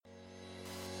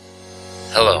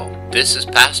Hello, this is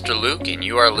Pastor Luke, and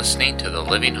you are listening to the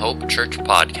Living Hope Church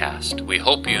podcast. We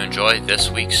hope you enjoy this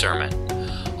week's sermon.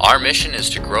 Our mission is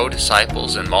to grow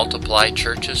disciples and multiply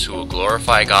churches who will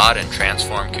glorify God and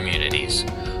transform communities.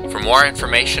 For more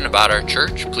information about our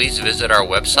church, please visit our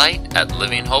website at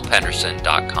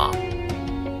livinghopehenderson.com.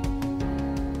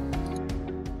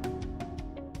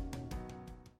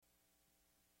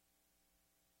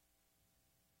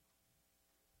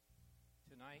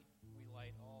 Tonight, we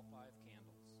light all 5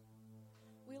 candles.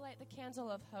 We light the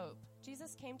candle of hope.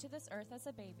 Jesus came to this earth as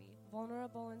a baby,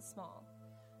 vulnerable and small.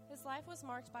 His life was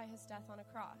marked by his death on a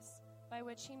cross, by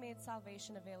which he made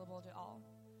salvation available to all.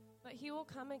 But he will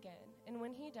come again, and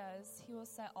when he does, he will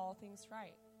set all things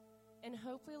right. In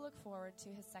hope, we look forward to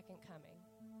his second coming.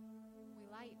 We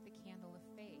light the candle of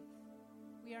faith.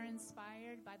 We are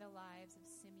inspired by the lives of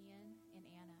Simeon and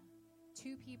Anna,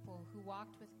 2 people who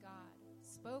walked with God,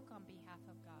 spoke on behalf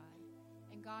of God,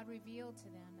 and God revealed to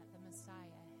them that the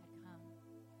Messiah had come.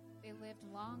 They lived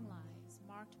long lives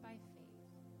marked by faith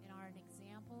and are an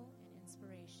example and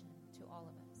inspiration to all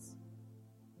of us.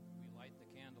 We light the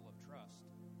candle of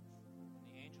trust. When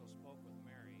the angel spoke with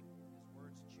Mary, his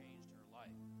words changed her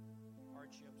life.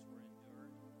 Hardships were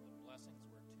endured, the blessings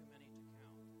were too many to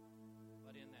count.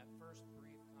 But in that first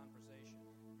brief conversation,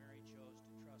 Mary chose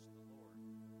to trust the Lord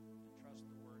and trust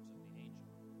the words of the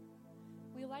angel.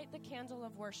 We light the candle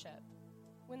of worship.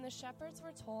 When the shepherds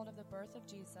were told of the birth of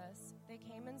Jesus, they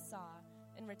came and saw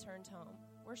and returned home,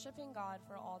 worshiping God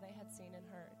for all they had seen and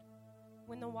heard.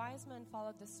 When the wise men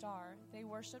followed the star, they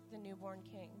worshiped the newborn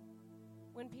King.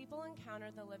 When people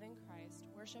encounter the living Christ,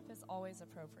 worship is always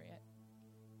appropriate.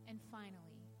 And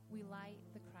finally, we light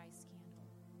the Christ candle.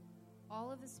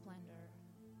 All of the splendor,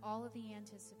 all of the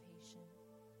anticipation,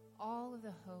 all of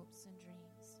the hopes and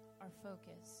dreams are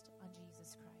focused on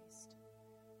Jesus Christ.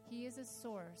 He is a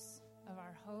source of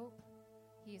our hope.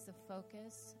 He is the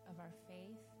focus of our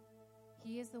faith.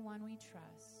 He is the one we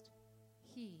trust.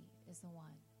 He is the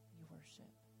one we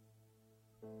worship.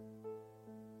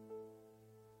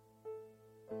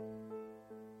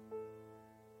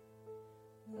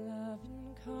 Love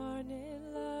incarnate,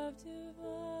 love divine,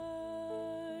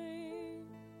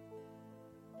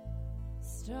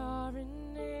 star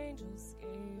and angels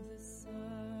gave the sign.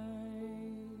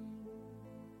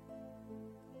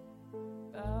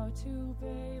 Bow to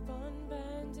babe on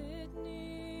bended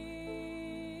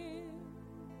knee,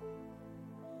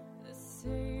 the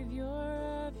Savior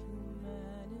of humanity.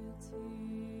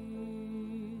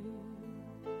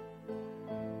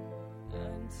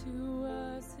 Unto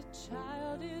us a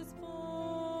child is born,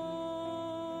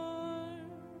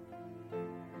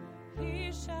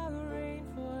 he shall reign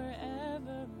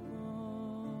forevermore.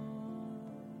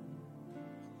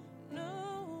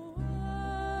 Noel,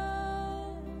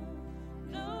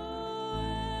 Noel,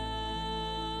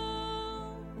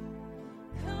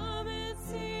 come and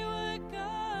see what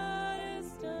God has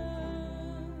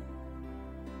done.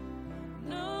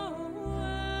 Noel,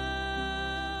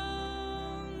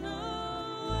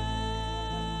 Noel,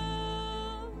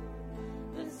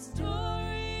 the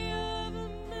story of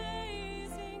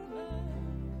amazing love,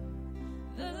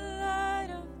 the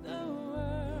light of the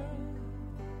world,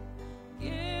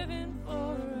 given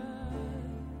for us.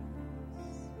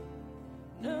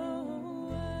 Noel.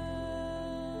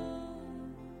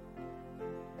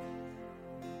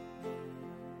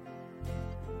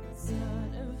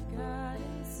 Son of God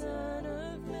and Son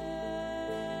of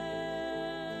Man,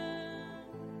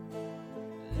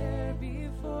 there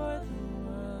before the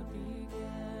world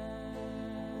began.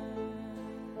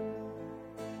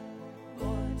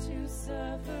 Born to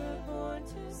suffer, born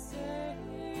to save,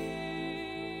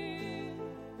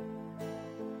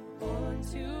 born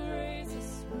to raise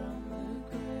us from the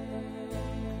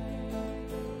grave.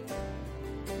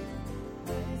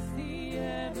 With the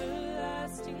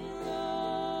everlasting Lord,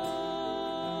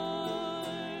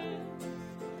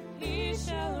 he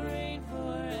shall reign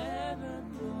forevermore.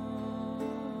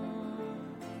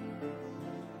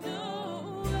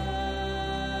 Noel,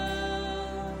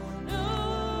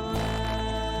 Noel,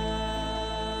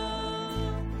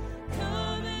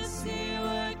 come and see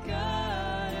what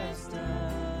God has done.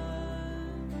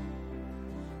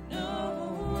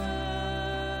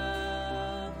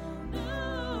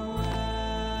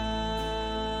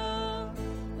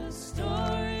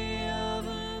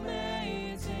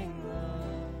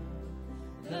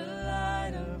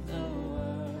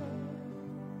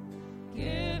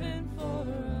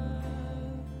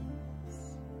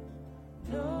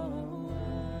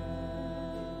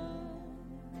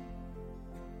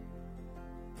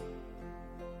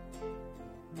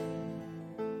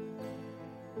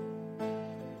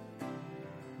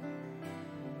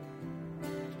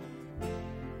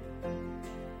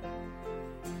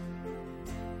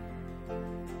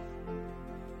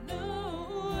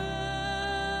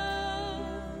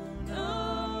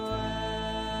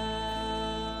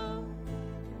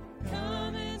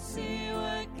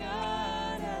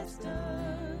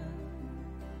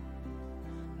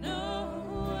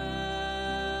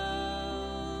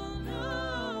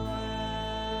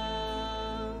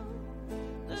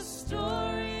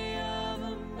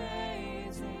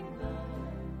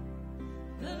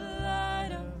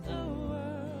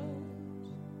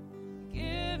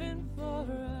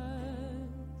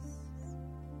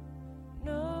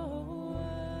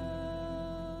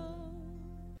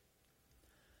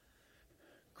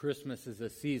 Christmas is a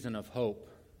season of hope.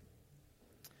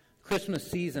 Christmas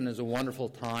season is a wonderful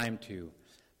time to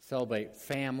celebrate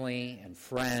family and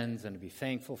friends and to be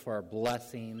thankful for our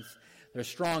blessings. There's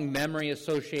strong memory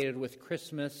associated with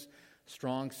Christmas,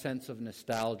 strong sense of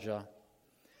nostalgia.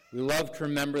 We love to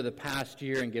remember the past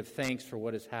year and give thanks for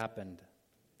what has happened.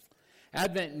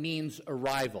 Advent means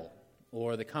arrival,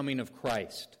 or the coming of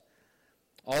Christ.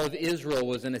 All of Israel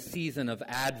was in a season of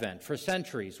Advent for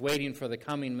centuries, waiting for the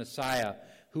coming Messiah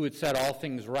who would set all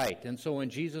things right. And so when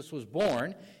Jesus was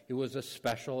born, it was a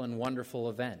special and wonderful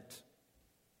event.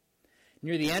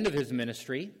 Near the end of his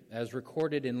ministry, as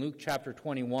recorded in Luke chapter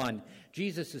 21,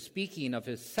 Jesus is speaking of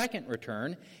his second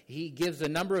return. He gives a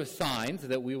number of signs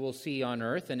that we will see on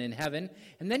earth and in heaven,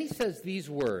 and then he says these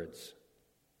words: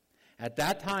 "At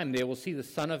that time they will see the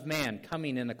Son of Man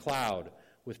coming in a cloud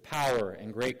with power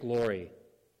and great glory.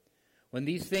 When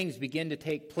these things begin to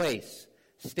take place,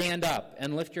 stand up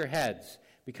and lift your heads,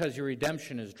 because your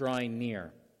redemption is drawing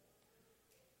near."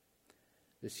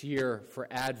 This year for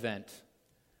Advent,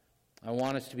 I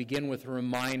want us to begin with a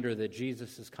reminder that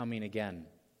Jesus is coming again.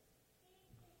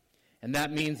 And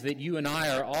that means that you and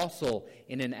I are also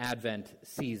in an Advent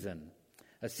season,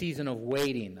 a season of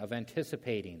waiting, of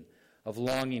anticipating, of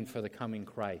longing for the coming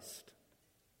Christ.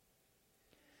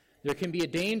 There can be a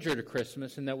danger to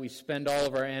Christmas in that we spend all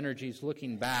of our energies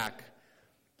looking back,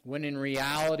 when in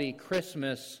reality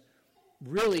Christmas,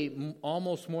 really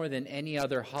almost more than any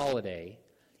other holiday,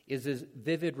 is a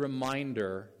vivid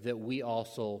reminder that we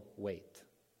also wait.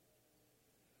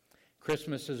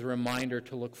 Christmas is a reminder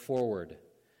to look forward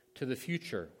to the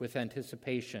future with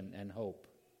anticipation and hope.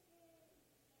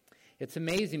 It's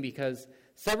amazing because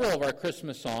several of our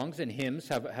Christmas songs and hymns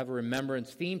have a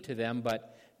remembrance theme to them,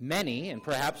 but many, and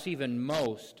perhaps even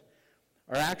most,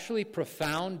 are actually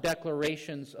profound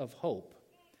declarations of hope,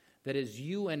 that as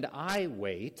you and I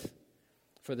wait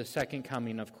for the second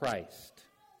coming of Christ.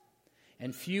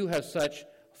 And few have such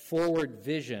forward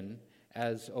vision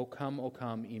as O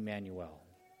come, Emmanuel.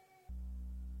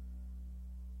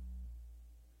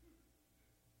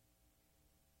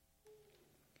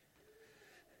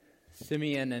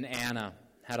 Simeon and Anna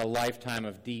had a lifetime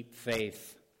of deep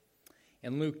faith.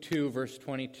 In Luke 2, verse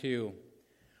 22,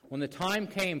 when the time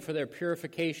came for their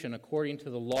purification according to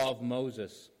the law of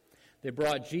Moses, they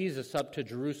brought Jesus up to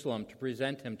Jerusalem to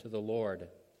present him to the Lord.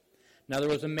 Now there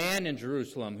was a man in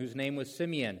Jerusalem whose name was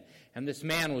Simeon, and this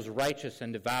man was righteous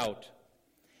and devout.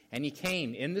 And he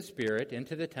came in the Spirit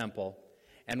into the temple,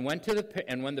 and when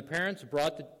the parents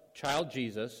brought the child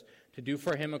Jesus to do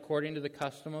for him according to the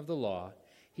custom of the law,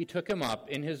 he took him up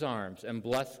in his arms and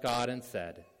blessed God and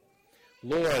said,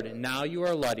 "Lord, now you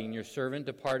are letting your servant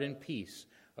depart in peace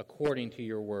according to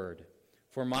your word,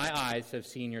 for my eyes have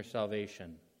seen your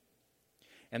salvation."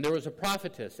 And there was a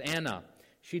prophetess, Anna.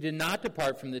 She did not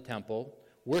depart from the temple,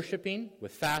 worshiping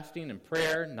with fasting and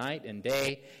prayer night and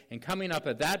day. And coming up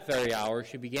at that very hour,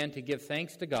 she began to give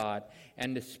thanks to God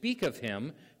and to speak of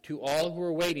him to all who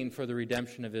were waiting for the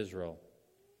redemption of Israel.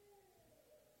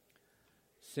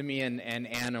 Simeon and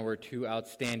Anna were two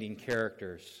outstanding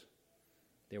characters.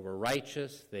 They were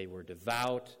righteous, they were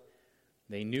devout,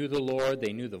 they knew the Lord,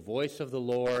 they knew the voice of the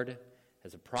Lord.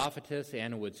 As a prophetess,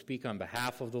 Anna would speak on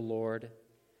behalf of the Lord.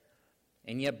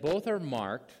 And yet both are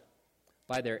marked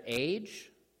by their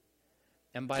age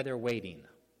and by their waiting.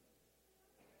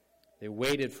 They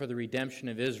waited for the redemption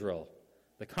of Israel,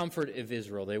 the comfort of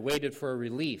Israel. They waited for a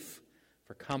relief,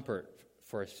 for comfort,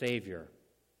 for a Savior.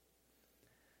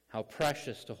 How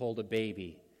precious to hold a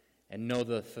baby and know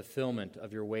the fulfillment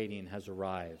of your waiting has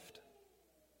arrived.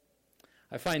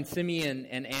 I find Simeon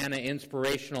and Anna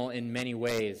inspirational in many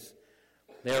ways.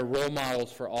 They are role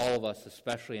models for all of us,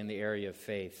 especially in the area of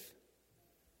faith.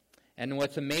 And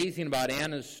what's amazing about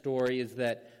Anna's story is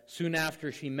that soon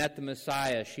after she met the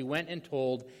Messiah, she went and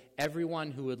told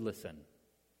everyone who would listen.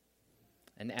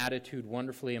 An attitude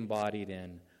wonderfully embodied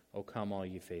in O come, all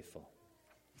ye faithful.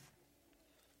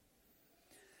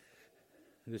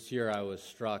 This year I was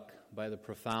struck by the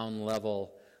profound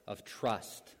level of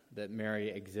trust that Mary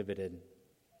exhibited.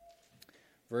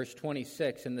 Verse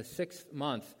 26, in the 6th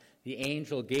month, the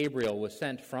angel Gabriel was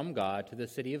sent from God to the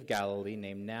city of Galilee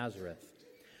named Nazareth,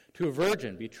 to a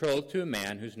virgin betrothed to a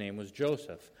man whose name was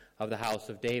Joseph, of the house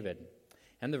of David.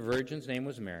 And the virgin's name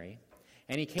was Mary.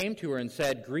 And he came to her and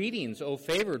said, "Greetings, O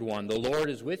favored one, the Lord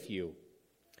is with you."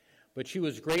 But she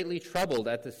was greatly troubled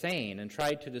at the saying, and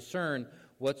tried to discern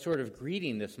what sort of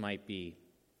greeting this might be.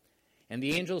 And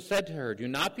the angel said to her, "Do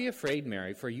not be afraid,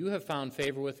 Mary, for you have found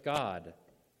favor with God.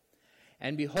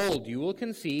 And behold, you will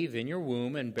conceive in your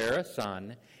womb and bear a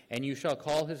son, and you shall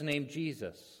call his name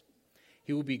Jesus.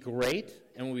 He will be great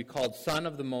and will be called Son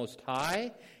of the Most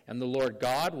High, and the Lord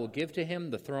God will give to him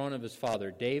the throne of his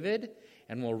father David,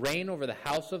 and will reign over the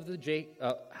house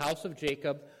of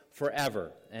Jacob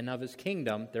forever, and of his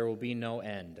kingdom there will be no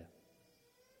end.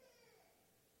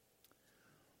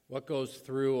 What goes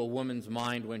through a woman's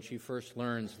mind when she first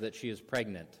learns that she is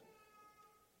pregnant?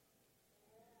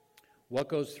 What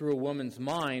goes through a woman's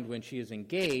mind when she is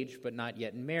engaged but not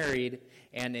yet married,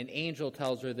 and an angel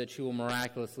tells her that she will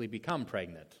miraculously become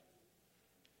pregnant?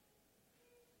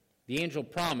 The angel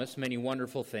promised many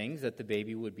wonderful things, that the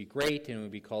baby would be great and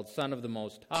would be called Son of the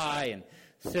Most High and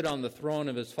sit on the throne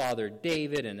of his father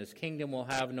David, and his kingdom will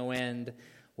have no end.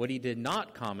 What he did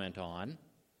not comment on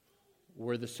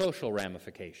were the social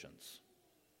ramifications.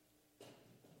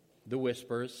 The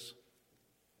whispers,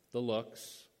 the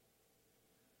looks,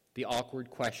 the awkward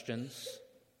questions.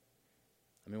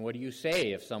 I mean, what do you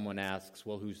say if someone asks,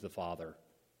 well, who's the father?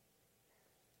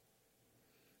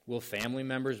 Will family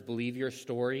members believe your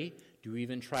story? Do you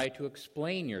even try to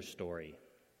explain your story?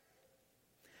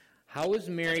 How is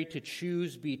Mary to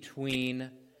choose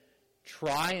between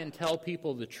try and tell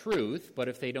people the truth, but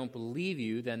if they don't believe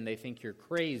you, then they think you're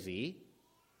crazy,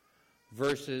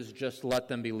 versus just let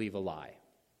them believe a lie?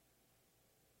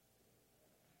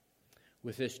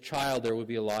 With this child, there would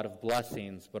be a lot of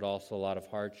blessings, but also a lot of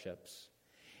hardships.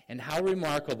 And how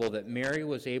remarkable that Mary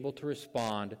was able to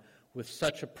respond with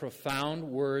such a profound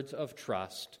words of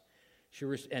trust.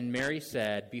 And Mary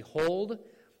said, "Behold,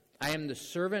 I am the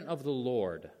servant of the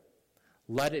Lord.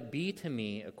 Let it be to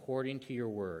me according to your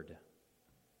word."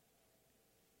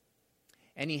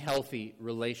 Any healthy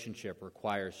relationship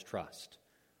requires trust,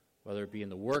 whether it be in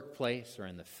the workplace or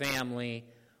in the family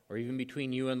or even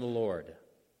between you and the Lord.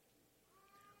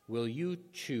 Will you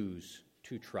choose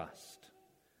to trust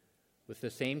with the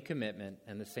same commitment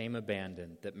and the same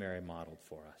abandon that Mary modeled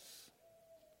for us?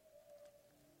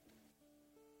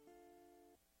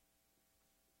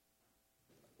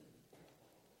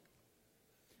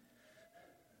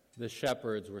 The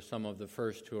shepherds were some of the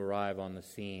first to arrive on the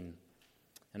scene,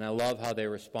 and I love how they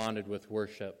responded with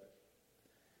worship.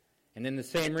 And in the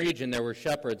same region, there were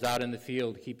shepherds out in the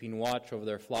field keeping watch over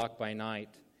their flock by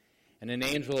night. And an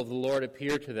angel of the Lord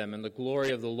appeared to them, and the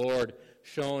glory of the Lord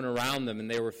shone around them, and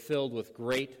they were filled with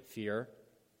great fear.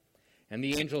 And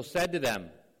the angel said to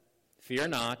them, "Fear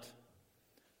not,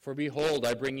 for behold,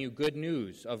 I bring you good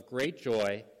news of great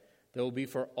joy that will be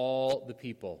for all the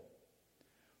people.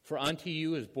 For unto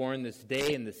you is born this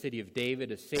day in the city of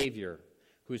David a Savior,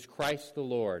 who is Christ the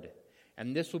Lord.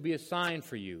 And this will be a sign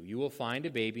for you. You will find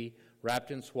a baby wrapped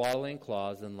in swaddling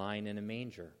cloths and lying in a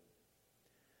manger."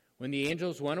 When the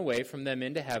angels went away from them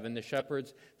into heaven, the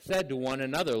shepherds said to one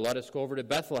another, "Let us go over to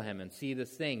Bethlehem and see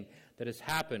this thing that has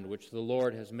happened, which the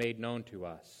Lord has made known to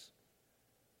us."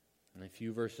 And a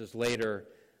few verses later,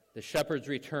 the shepherds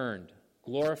returned,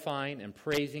 glorifying and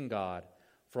praising God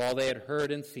for all they had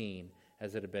heard and seen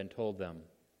as it had been told them.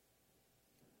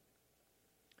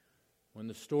 When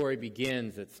the story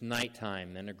begins, it's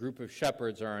nighttime, and a group of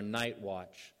shepherds are on night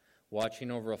watch, watching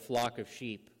over a flock of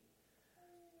sheep.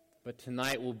 But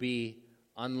tonight will be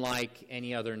unlike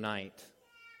any other night.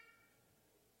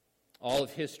 All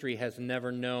of history has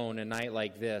never known a night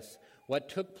like this. What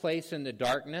took place in the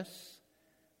darkness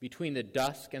between the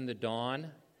dusk and the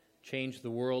dawn changed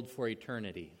the world for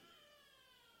eternity.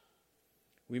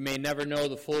 We may never know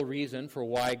the full reason for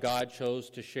why God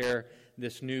chose to share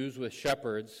this news with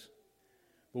shepherds,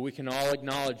 but we can all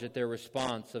acknowledge that their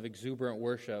response of exuberant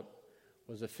worship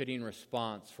was a fitting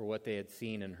response for what they had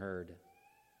seen and heard.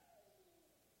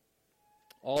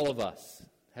 All of us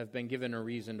have been given a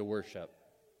reason to worship.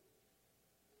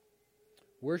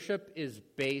 Worship is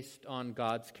based on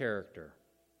God's character.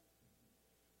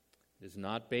 It is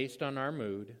not based on our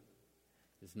mood.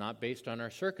 It is not based on our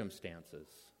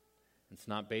circumstances. It's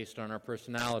not based on our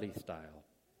personality style.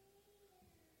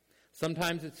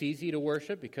 Sometimes it's easy to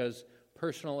worship because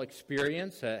personal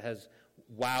experience has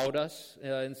wowed us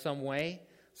in some way.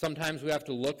 Sometimes we have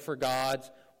to look for God's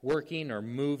working or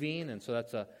moving, and so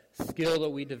that's a skill that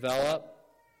we develop.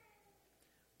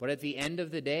 But at the end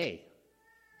of the day,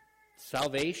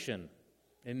 salvation,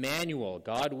 Emmanuel,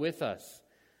 God with us,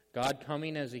 God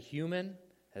coming as a human,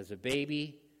 as a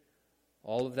baby,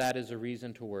 all of that is a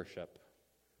reason to worship.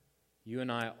 You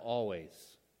and I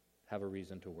always have a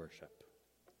reason to worship.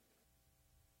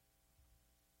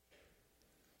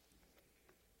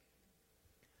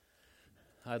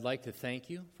 I'd like to thank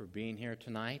you for being here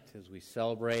tonight as we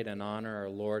celebrate and honor our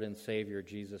Lord and Savior,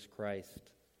 Jesus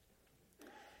Christ.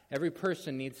 Every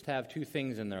person needs to have two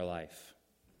things in their life.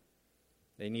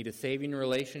 They need a saving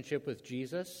relationship with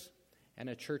Jesus and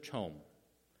a church home.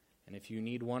 And if you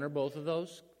need one or both of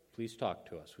those, please talk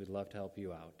to us. We'd love to help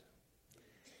you out.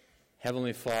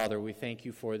 Heavenly Father, we thank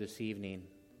you for this evening.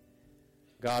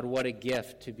 God, what a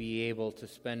gift to be able to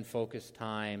spend focused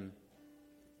time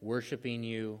worshiping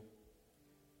you,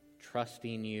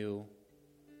 trusting you,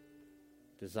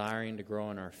 desiring to grow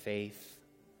in our faith.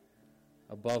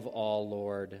 Above all,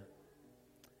 Lord,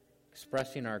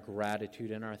 expressing our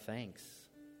gratitude and our thanks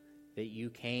that you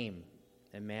came,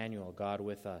 Emmanuel, God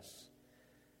with us,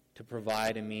 to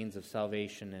provide a means of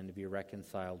salvation and to be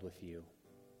reconciled with you.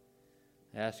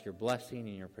 I ask your blessing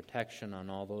and your protection on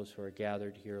all those who are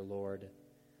gathered here, Lord.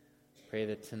 Pray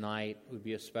that tonight would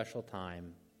be a special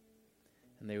time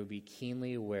and they would be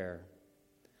keenly aware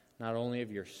not only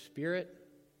of your Spirit,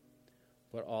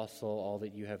 but also all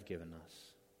that you have given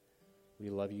us. We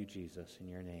love you, Jesus, in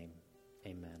your name.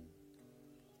 Amen.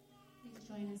 Please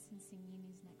join us in singing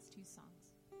these next two songs.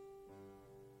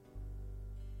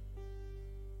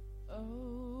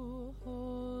 Oh,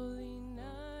 holy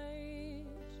night,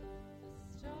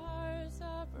 the stars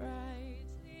are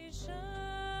brightly shining.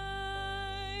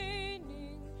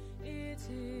 It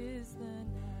is the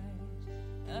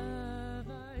night of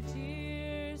our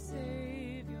dear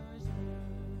Savior's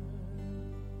birth.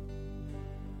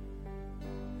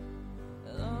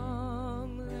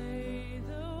 Long lay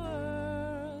the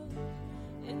world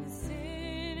in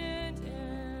sin and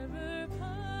error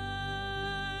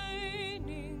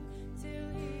pining, till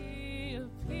he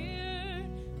appeared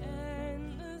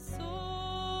and the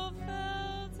soul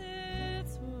felt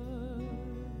its worth.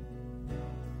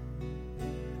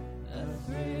 A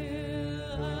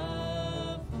thrill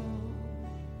of hope,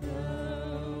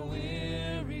 the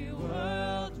weary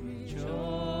world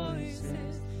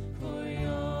rejoices, for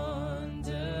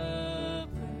yonder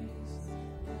breaks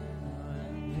a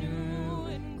new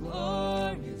and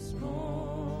glorious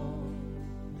morn.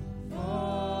 Fall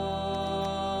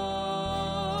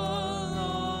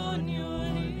on your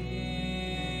knees,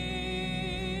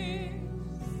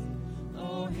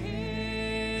 oh, hear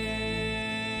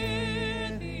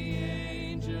the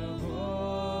angel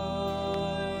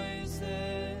voices,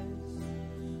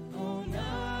 oh,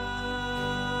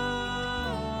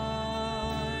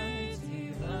 night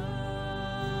divine,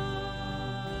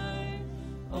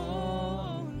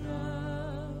 oh,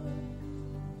 night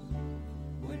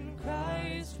when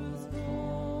Christ was born.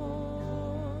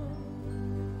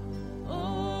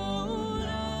 Oh,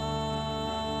 night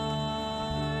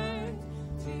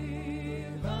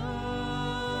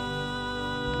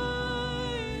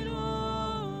divine,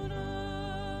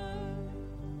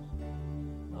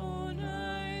 oh,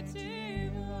 night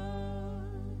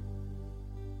divine.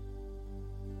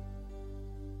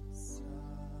 Silent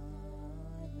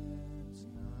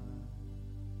night,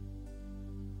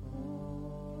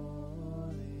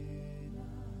 holy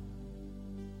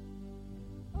night,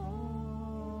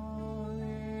 all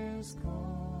is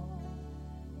calm,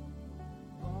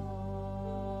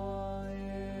 all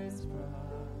is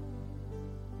bright,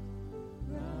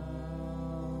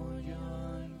 round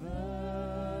yon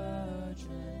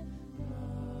virgin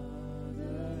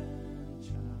mother and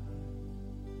child.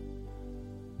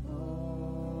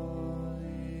 Holy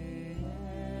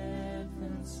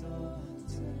infant, so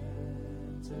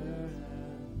tender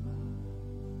and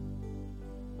mild,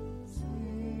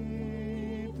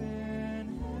 sleep in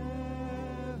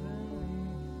heavenly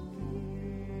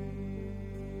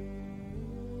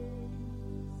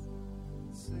peace.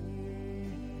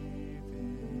 Sleep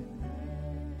in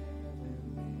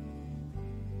heavenly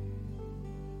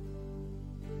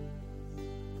peace.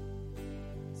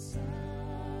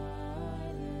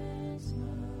 Silence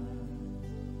night,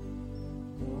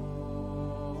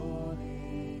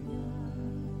 holy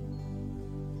night,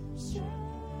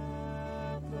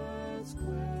 shepherds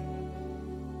quail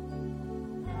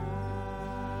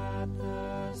at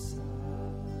the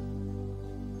sound,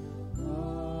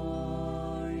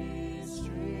 glory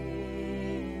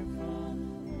stream from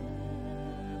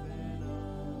heaven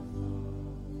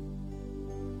above.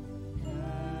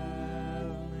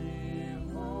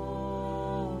 Heavenly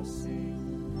hosts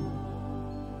sing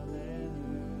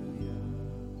hallelujah.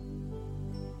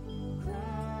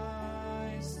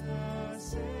 Christ the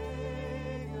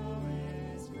Savior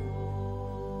is born.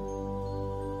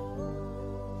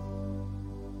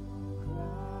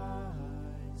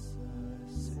 Christ the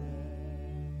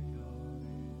Savior is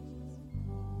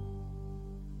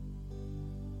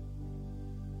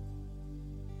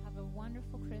Have a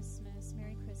wonderful Christmas.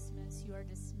 Merry Christmas. You are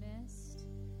dismissed,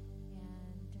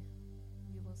 and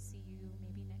we will see you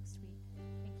maybe next week.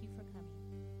 Thank you for coming.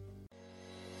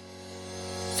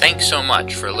 Thanks so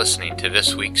much for listening to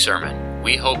this week's sermon.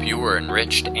 We hope you were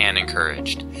enriched and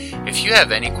encouraged. If you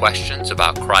have any questions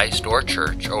about Christ or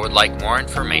church or would like more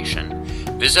information,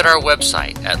 visit our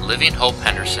website at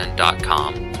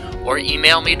livinghopehenderson.com or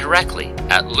email me directly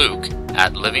at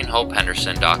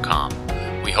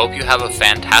luke@livinghopehenderson.com. We hope you have a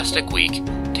fantastic week.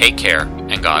 Take care,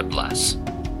 and God bless.